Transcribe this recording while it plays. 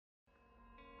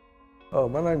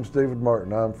My name's David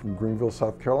Martin. I'm from Greenville,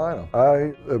 South Carolina.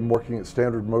 I am working at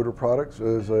Standard Motor Products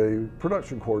as a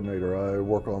production coordinator. I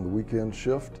work on the weekend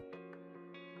shift.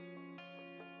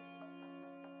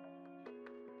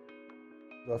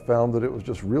 I found that it was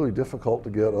just really difficult to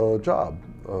get a job.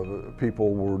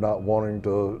 People were not wanting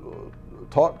to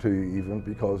talk to you even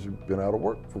because you've been out of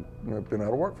work for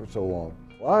so long.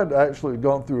 I'd actually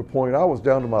gone through a point. I was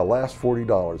down to my last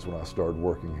 $40 when I started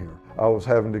working here. I was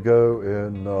having to go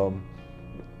and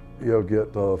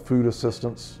get food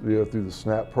assistance through the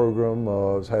SNAP program.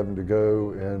 I was having to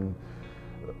go and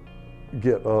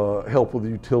get help with the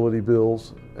utility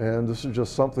bills, and this is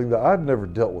just something that I'd never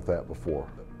dealt with that before.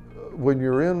 When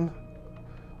you're in,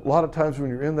 a lot of times when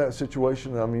you're in that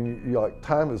situation, I mean,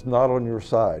 time is not on your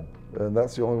side, and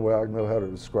that's the only way I know how to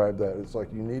describe that. It's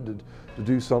like you need to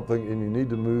do something, and you need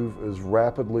to move as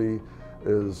rapidly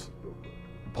as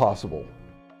possible.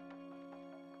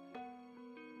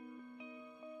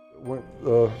 Went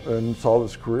and saw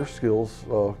this career skills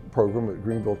program at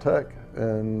Greenville Tech,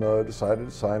 and decided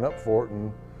to sign up for it,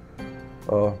 and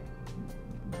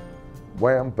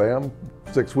wham, bam,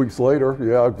 6 weeks later,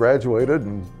 I graduated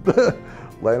and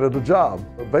landed a job.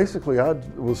 Basically, I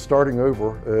was starting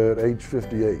over at age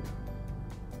 58.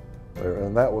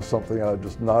 And that was something I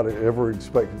just not ever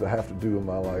expected to have to do in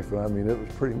my life. And I mean, it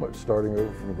was pretty much starting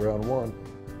over from ground one.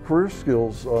 Career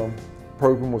skills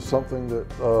program was something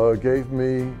that gave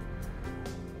me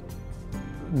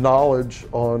knowledge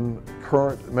on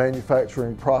current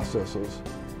manufacturing processes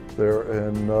there,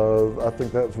 and I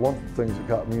think that's one of the things that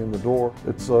got me in the door.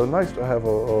 It's nice to have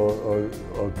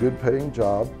a good paying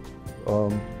job.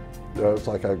 It's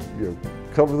like I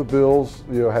cover the bills,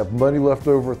 have money left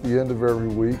over at the end of every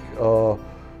week,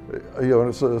 and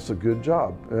it's a good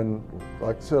job. And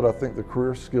like I said, I think the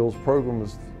career skills program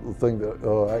is the thing that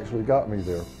actually got me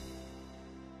there.